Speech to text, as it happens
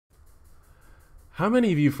How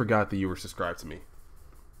many of you forgot that you were subscribed to me?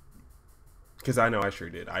 Because I know I sure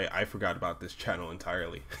did. I forgot about this channel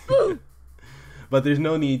entirely. But there's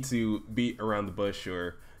no need to beat around the bush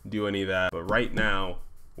or do any of that. But right now,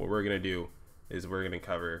 what we're going to do is we're going to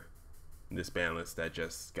cover this ban list that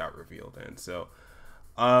just got revealed. And so,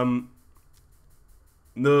 the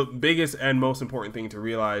biggest and most important thing to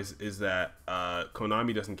realize is that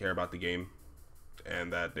Konami doesn't care about the game,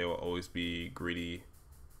 and that they will always be greedy,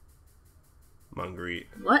 money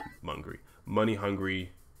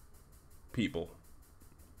hungry people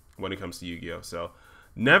when it comes to Yu-Gi-Oh. So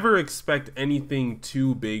never expect anything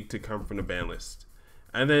too big to come from the ban list.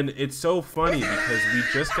 And then it's so funny because we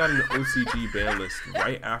just got an OCG ban list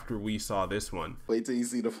right after we saw this one. Wait till you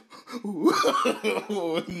see the...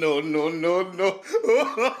 No, no, no, no.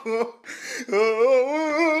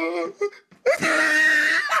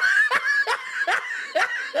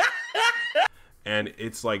 And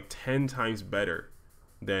it's like 10 times better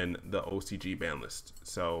than the OCG ban list.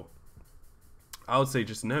 So I would say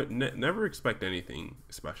just never expect anything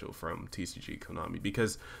special from TCG Konami,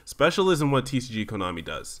 because special isn't what TCG Konami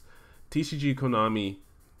does. TCG Konami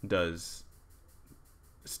does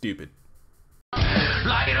stupid.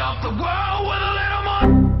 Light up the world with a little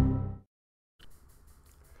more.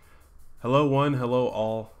 Hello one, hello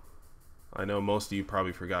all. I know most of you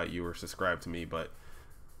probably forgot you were subscribed to me, but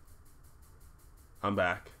I'm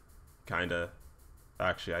back. Kinda.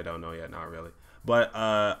 Actually, I don't know yet, not really. But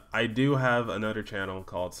I do have another channel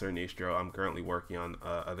called Sir Nistro. I'm currently working on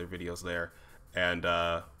other videos there. And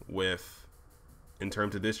in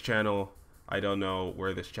terms of this channel, I don't know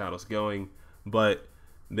where this channel's going, but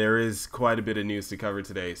there is quite a bit of news to cover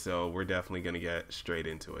today, so we're definitely going to get straight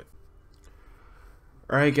into it.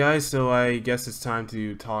 Alright guys, so I guess it's time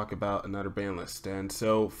to talk about another ban list. And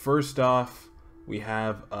so first off, we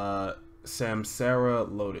have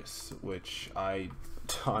Samsara Lotus, which I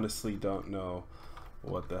honestly don't know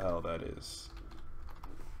what the hell that is.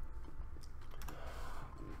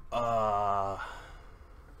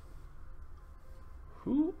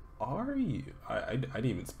 Who are you? I didn't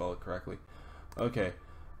even spell it correctly. Okay.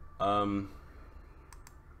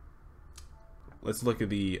 Let's look at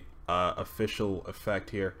the official effect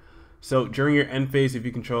here. So during your end phase, if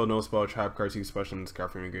you control no spell trap cards, you can special in this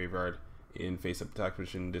card from your graveyard. In face up attack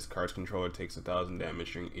position, this card's controller takes 1,000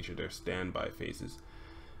 damage during each of their standby phases.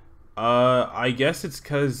 I guess it's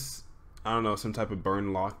because, I don't know, some type of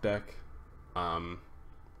burn lock deck. I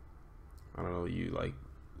don't know, you like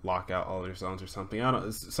lock out all their zones or something. I don't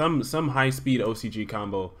know, some high speed OCG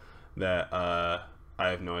combo that I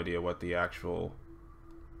have no idea what the actual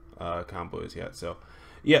combo is yet. So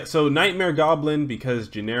yeah, so Nightmare Goblin, because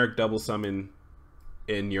generic double summon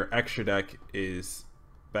in your extra deck is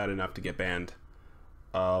bad enough to get banned.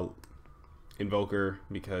 Invoker,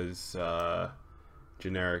 because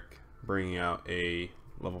generic bringing out a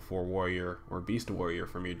level 4 warrior or beast warrior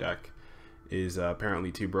from your deck is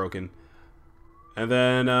apparently too broken. And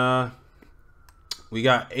then we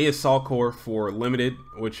got a assault core for limited,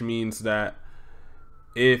 which means that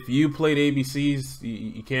if you played ABCs,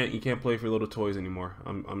 you can't play for little toys anymore.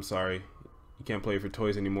 I'm sorry, you can't play for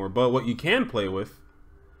toys anymore. But what you can play with,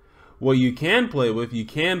 you can play with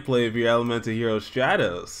your Elemental Hero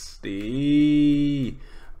Stratos.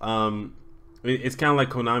 It's kind of like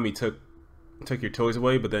Konami took your toys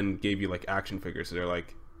away, but then gave you like action figures. So they're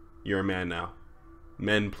like, you're a man now.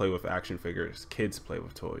 Men play with action figures. Kids play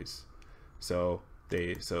with toys. So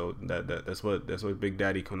that's what Big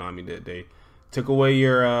Daddy Konami did. They took away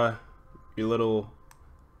your little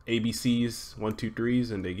ABCs 1, 2,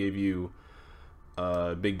 3s, and they gave you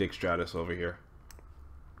Big Dick Stratos over here.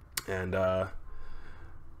 And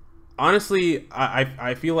honestly,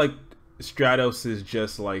 I feel like Stratos is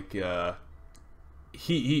just like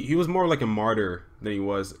he was more like a martyr than he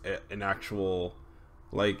was an actual,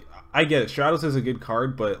 like, I get it, Stratos is a good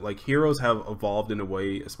card, but like heroes have evolved in a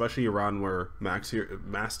way, especially around where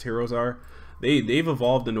masked heroes are, they've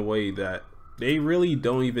evolved in a way that they really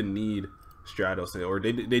don't even need Stratos, or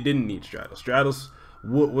they didn't need Stratos. Stratos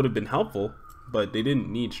would have been helpful, but they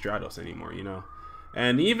didn't need Stratos anymore, you know.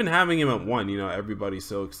 And even having him at 1, you know, everybody's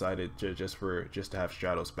so excited just to have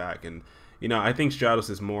Stratos back. And you know, I think Stratos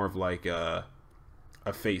is more of like a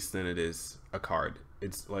face than it is a card.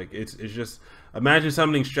 It's like it's just, imagine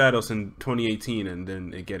summoning Stratos in 2018 and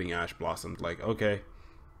then it getting Ash Blossomed. Like, okay,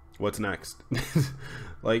 what's next?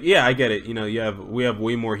 Like, yeah, I get it. You know, we have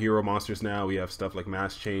way more hero monsters now. We have stuff like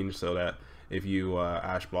Mass Change, so that if you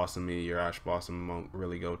Ash Blossom me, your Ash Blossom won't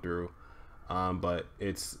really go through. But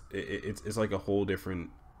it's like a whole different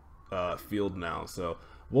field now. So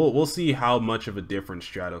we'll see how much of a difference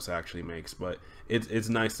Stratos actually makes. But it's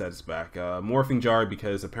nice that it's back. Morphing Jar,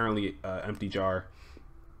 because apparently Empty Jar.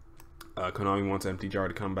 Konami wants Empty Jar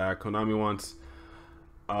to come back. Konami wants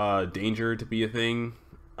Danger to be a thing.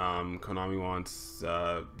 Konami wants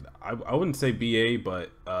I wouldn't say BA,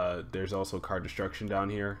 but there's also Card Destruction down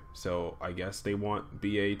here, so I guess they want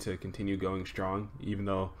BA to continue going strong, even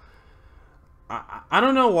though I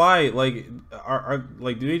don't know why. Like, are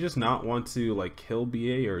like, do they just not want to like kill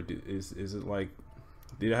BA, or is it like,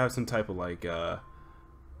 do they have some type of like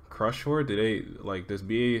crush for it? Do they like, does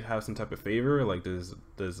BA have some type of favor? Like, does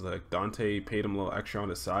like Dante pay them a little extra on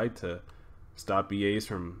the side to stop BAs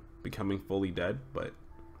from becoming fully dead? But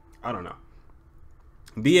I don't know.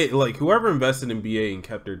 BA, like, whoever invested in BA and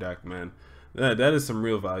kept their deck, man, that is some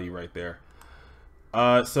real value right there.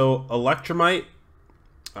 So Electromite,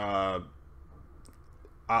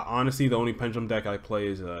 honestly, the only Pendulum deck I play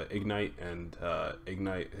is Ignite, and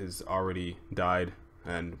Ignite has already died,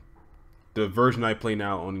 and the version I play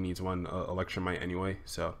now only needs one Electromite anyway,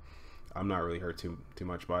 so I'm not really hurt too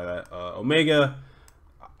much by that. Omega,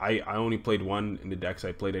 I only played one in the decks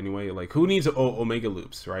I played anyway. Like, who needs Omega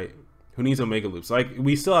loops, right? Who needs Omega loops? Like,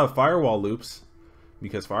 we still have Firewall loops,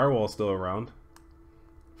 because Firewall's still around.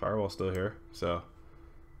 Firewall's still here, so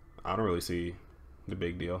I don't really see the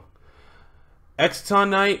big deal. Exciton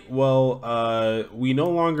Knight, well, we no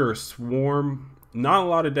longer swarm. Not a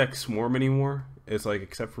lot of decks swarm anymore. It's like,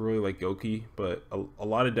 except for really like Goki, but a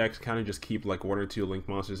lot of decks kind of just keep like 1 or 2 Link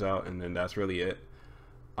monsters out, and then that's really it.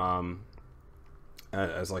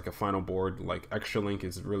 As like a final board, like Extra Link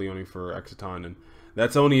is really only for Exciton, and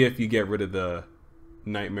that's only if you get rid of the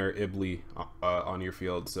Nightmare Ibli on your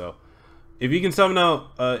field. So if you can summon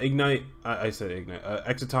out Ignite, I said Ignite,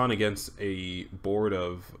 Exciton against a board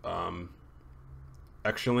of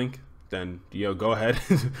Extra Link, then go ahead.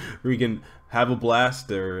 We can have a blast,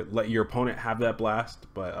 or let your opponent have that blast.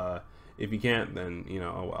 But if you can't, then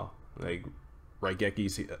oh well. Like,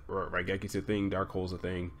 Raigeki's a thing, Dark Hole's a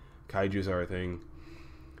thing, Kaiju's are a thing.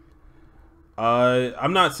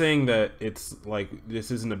 I'm not saying that it's like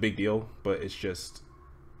this isn't a big deal, but it's just,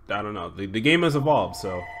 I don't know. The game has evolved,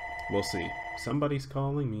 so we'll see. Somebody's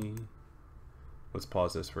calling me. Let's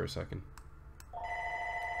pause this for a second.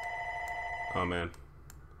 Oh man.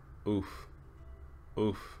 Oof.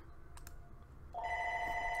 Oof.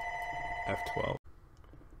 F12.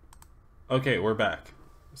 Okay, we're back.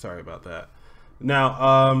 Sorry about that.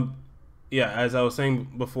 Now, yeah, as I was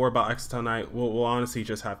saying before about Exciton Knight, we'll honestly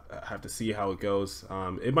just have to see how it goes.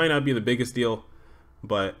 It might not be the biggest deal,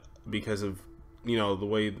 but because of the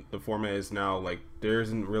way the format is now, like, there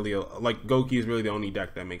isn't really like, Goki is really the only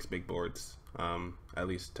deck that makes big boards. At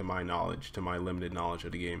least to my knowledge, to my limited knowledge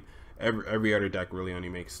of the game. Every other deck really only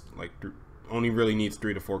makes like only really needs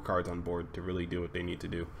 3 to 4 cards on board to really do what they need to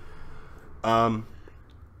do. A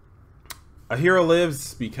hero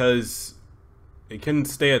lives because it can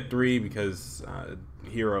stay at 3 because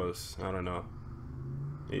heroes, I don't know.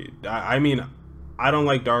 I mean, I don't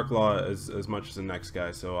like Dark Law as much as the next guy,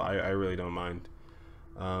 so I really don't mind.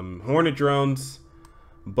 Hornet Drones,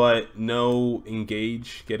 but no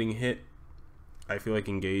Engage getting hit. I feel like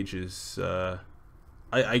Engage is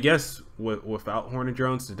I guess without Hornet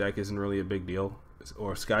Drones, the deck isn't really a big deal.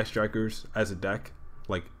 Or Sky Strikers as a deck,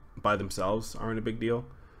 like, by themselves aren't a big deal.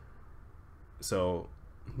 So,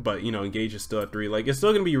 but Engage is still at 3. Like, it's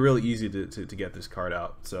still gonna be really easy to get this card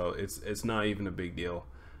out. So it's not even a big deal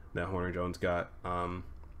that Hornet Drones got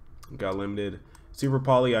limited. Super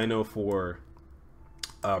Poly, I know for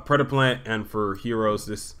Predaplant and for heroes,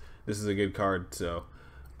 this is a good card. So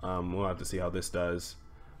we'll have to see how this does.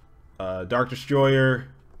 Dark Destroyer,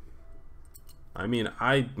 I mean,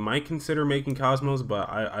 I might consider making Cosmos, but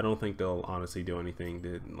I don't think they'll honestly do anything.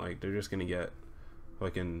 They're just gonna get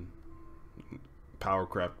fucking power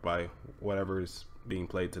crept by whatever's being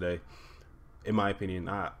played today. In my opinion,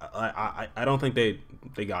 I don't think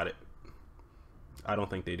they got it. I don't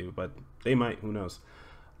think they do, but they might. Who knows?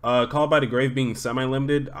 Called by the Grave being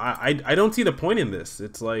semi-limited. I don't see the point in this.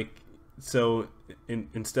 It's like, so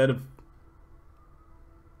instead of,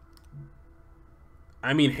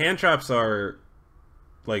 I mean, hand traps are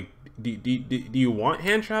like, do you want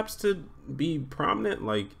hand traps to be prominent?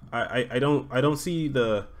 Like, I don't see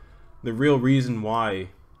the real reason why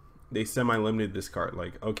they semi-limited this card.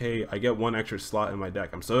 Like, okay, I get 1 extra slot in my deck.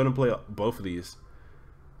 I'm still gonna play both of these.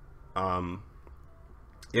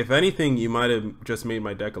 If anything, you might have just made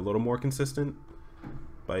my deck a little more consistent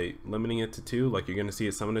by limiting it to 2. Like, you're gonna see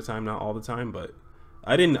it some of the time, not all the time. But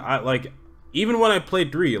I like, even when I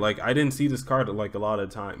played 3, like, I didn't see this card like a lot of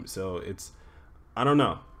the time. So it's, I don't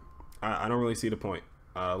know. I don't really see the point.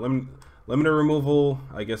 Let Limiter removal,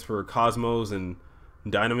 I guess, for Cosmos and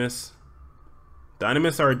Dynamis.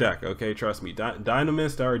 Dynamis are a deck, okay? Trust me.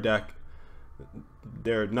 Dynamis are a deck.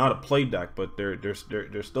 They're not a play deck, but they're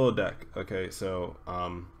still a deck, okay? So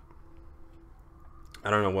I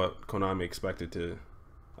don't know what Konami expected to.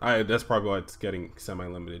 That's probably why it's getting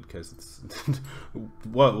semi-limited, because it's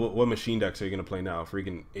what machine decks are you gonna play now?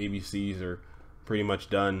 Freaking ABCs are pretty much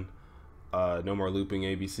done. No more looping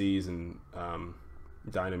ABCs, and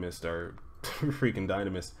Dynamist are freaking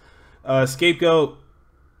Dynamist. Scapegoat.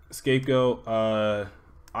 I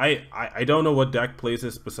don't know what deck plays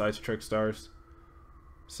this besides Trickstars,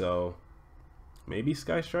 so maybe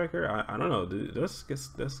Sky Striker. I don't know. Does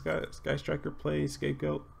Sky Striker play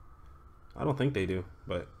Scapegoat? I don't think they do,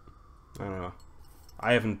 but I don't know.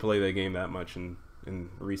 I haven't played that game that much in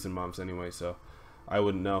recent months anyway, so I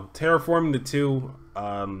wouldn't know. Terraforming the 2,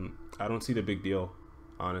 I don't see the big deal,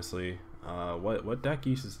 honestly. What deck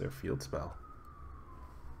uses their field spell?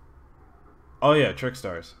 Oh yeah,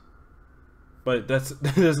 Trickstars. But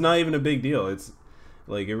that's not even a big deal. It's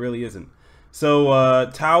like, it really isn't. So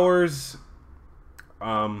towers.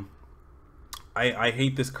 I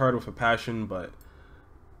hate this card with a passion, but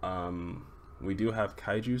we do have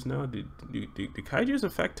kaijus now. Do kaijus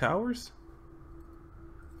affect towers?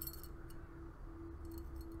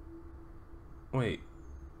 Wait.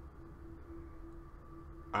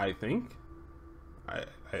 I think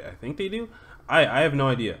they do. I have no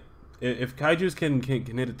idea. If kaijus can hit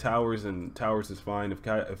the towers, and towers is fine. If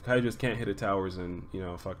kaijus can't hit the towers, then, you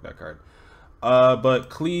know, fuck that card. But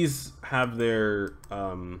Klees have their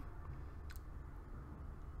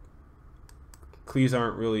Klees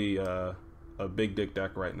aren't really a big dick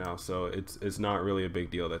deck right now, so it's not really a big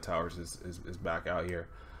deal that towers is back out here.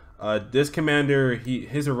 This commander,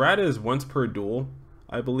 his errata is once per duel,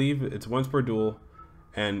 I believe. It's once per duel,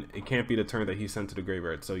 and it can't be the turn that he's sent to the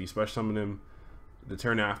graveyard. So you special summon him the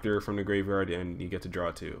turn after from the graveyard, and you get to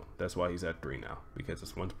draw 2. That's why he's at 3 now, because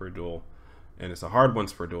it's once per duel, and it's a hard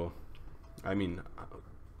once per duel. I mean,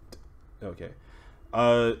 okay.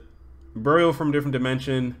 Burial from Different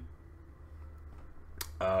Dimension.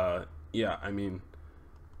 Yeah, I mean,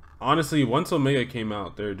 honestly, once Omega came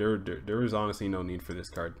out, there was honestly no need for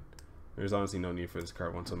this card. There's honestly no need for this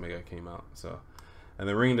card once Omega came out. So, and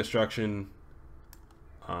the Ring of Destruction,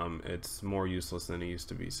 it's more useless than it used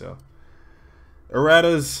to be. So,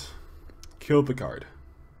 erratas killed the card.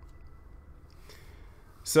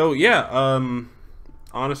 So yeah,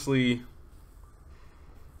 honestly,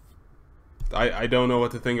 I don't know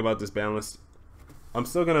what to think about this ban list. I'm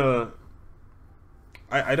still gonna.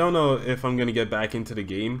 I don't know if I'm gonna get back into the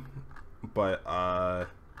game, but I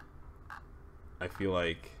feel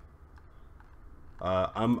like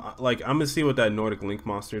I'm gonna see what that Nordic Link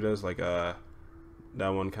monster does. Like that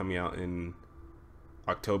one coming out in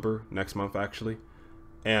October next month, actually,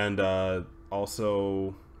 and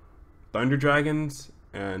also Thunder Dragons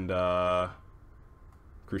and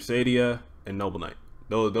Crusadia and Noble Knight.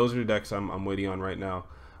 Those are the decks I'm waiting on right now.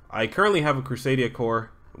 I currently have a Crusadia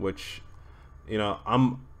core, which, you know,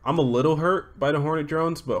 I'm a little hurt by the Hornet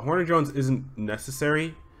Drones, but Hornet Drones isn't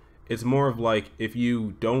necessary. It's more of like, if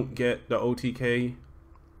you don't get the OTK,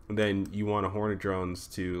 then you want a Hornet Drones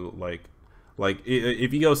to like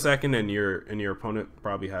if you go second and your opponent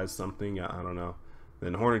probably has something, I don't know,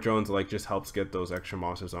 then Hornet Drones like just helps get those extra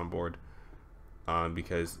monsters on board,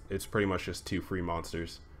 because it's pretty much just 2 free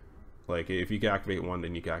monsters. Like, if you can activate 1,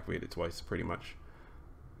 then you can activate it twice, pretty much.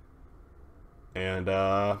 And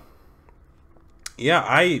yeah,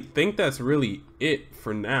 I think that's really it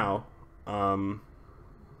for now. I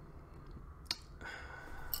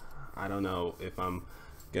don't know if I'm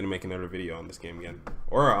gonna make another video on this game again,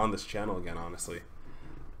 or on this channel again, honestly.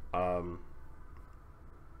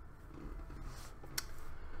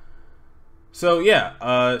 So yeah,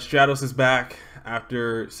 Stratos is back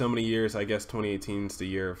after so many years. I guess 2018 is the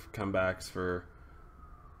year of comebacks for,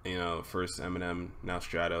 you know, first Eminem, now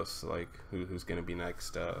Stratos. Like, who's gonna be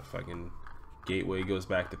next? Fucking Gateway goes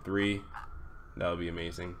back to 3. That would be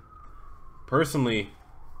amazing. Personally,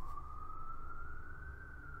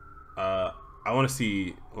 I want to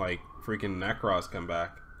see like freaking Necros come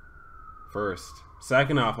back first.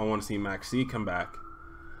 Second off, I want to see Max C come back.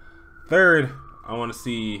 Third, I want to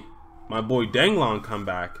see my boy Danglong come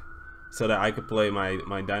back, so that I could play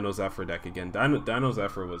my Dino Zephyr deck again. Dino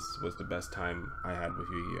Zephyr was the best time I had with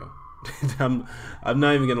Yu-Gi-Oh! I'm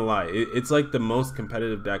not even gonna lie. It's like the most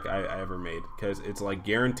competitive deck I ever made, because it's like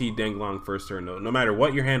guaranteed Danglong first turn, no matter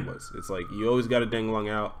what your hand was. It's like you always got a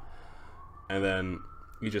Danglong out, and then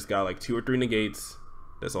you just got like 2 or 3 negates.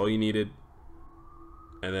 That's all you needed,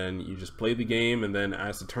 and then you just played the game. And then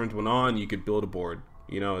as the turns went on, you could build a board.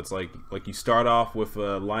 You know, it's like you start off with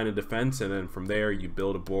a line of defense, and then from there you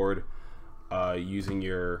build a board using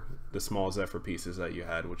the small Zephyr pieces that you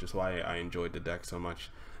had, which is why I enjoyed the deck so much.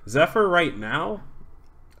 Zephyr right now,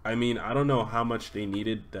 I mean, I don't know how much they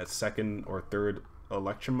needed that second or third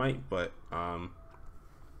Electromite, but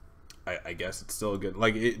I guess it's still good.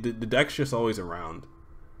 Like the deck's just always around.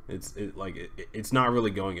 It's not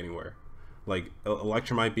really going anywhere. Like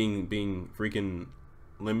Electromite being freaking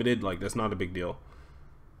limited, like that's not a big deal.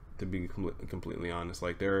 To be completely honest,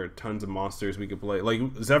 like there are tons of monsters we could play. Like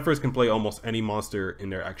Zephyrs can play almost any monster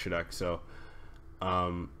in their extra deck, so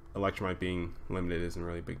Electromite being limited isn't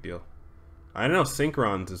really a big deal. I know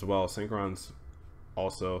Synchron's as well. Synchron's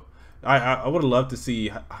also. I would have loved to see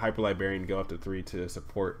Hyper Librarian go up to 3 to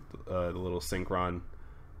support the little Synchron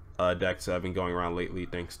decks that have been going around lately,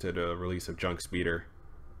 thanks to the release of Junk Speeder.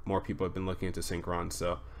 More people have been looking into Synchron,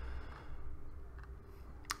 so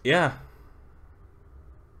yeah.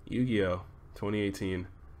 Yu-Gi-Oh 2018.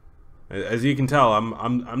 As you can tell,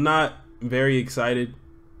 I'm not very excited,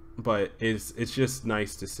 but it's just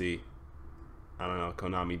nice to see. I don't know,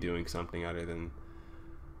 Konami doing something other than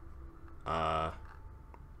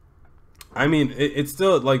I mean, it's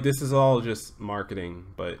still like this is all just marketing,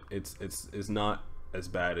 but it's not as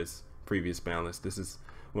bad as previous ban lists. This is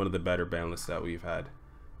one of the better ban lists that we've had.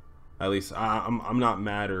 At least I'm not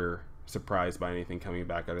mad or surprised by anything coming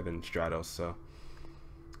back other than Stratos. So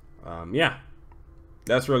yeah,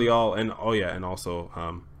 that's really all. And oh yeah, and also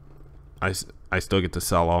I still get to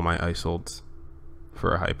sell all my ice holds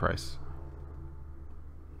for a high price.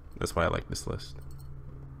 That's why I like this list.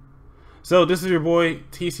 So this is your boy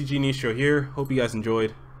TCG Nistro here. Hope you guys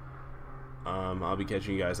enjoyed. I'll be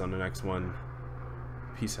catching you guys on the next one.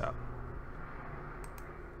 Peace out.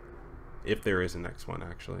 If there is a next one,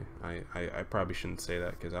 actually. I probably shouldn't say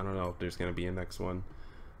that because I don't know if there's gonna be a next one.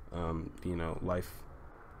 You know, life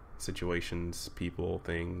situations, people,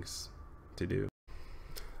 things to do.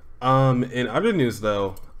 In other news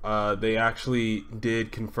though, they actually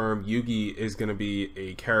did confirm Yugi is gonna be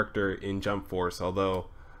a character in Jump Force, although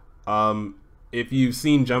if you've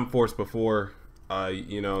seen Jump Force before,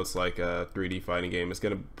 you know it's like a 3D fighting game. It's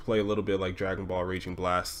gonna play a little bit like Dragon Ball Raging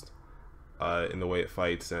Blast in the way it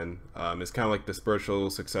fights, and it's kind of like the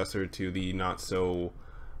spiritual successor to the not so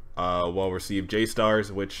well received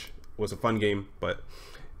J-Stars, which was a fun game. But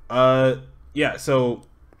yeah, so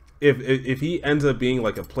if he ends up being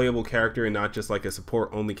like a playable character and not just like a support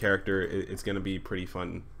only character, it's gonna be pretty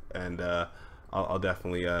fun, and I'll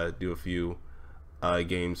definitely do a few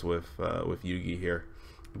games with Yugi here.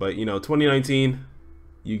 But you know, 2019,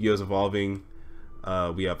 Yu-Gi-Oh's evolving.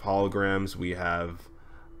 We have holograms. We have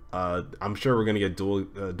I'm sure we're gonna get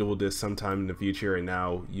dual disc sometime in the future. And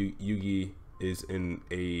now Yugi is in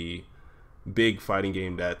a big fighting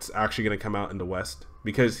game that's actually gonna come out in the West,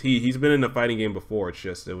 because he's been in a fighting game before.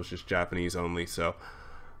 It was just Japanese only. So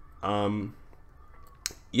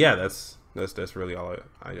yeah, that's really all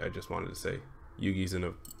I just wanted to say. Yugi's in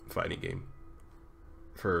a fighting game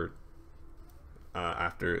for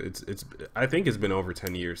after it's I think it's been over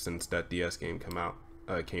 10 years since that DS game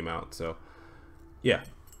came out. So yeah,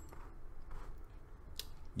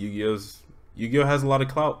 Yu-Gi-Oh has a lot of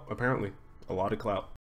clout, apparently. A lot of clout.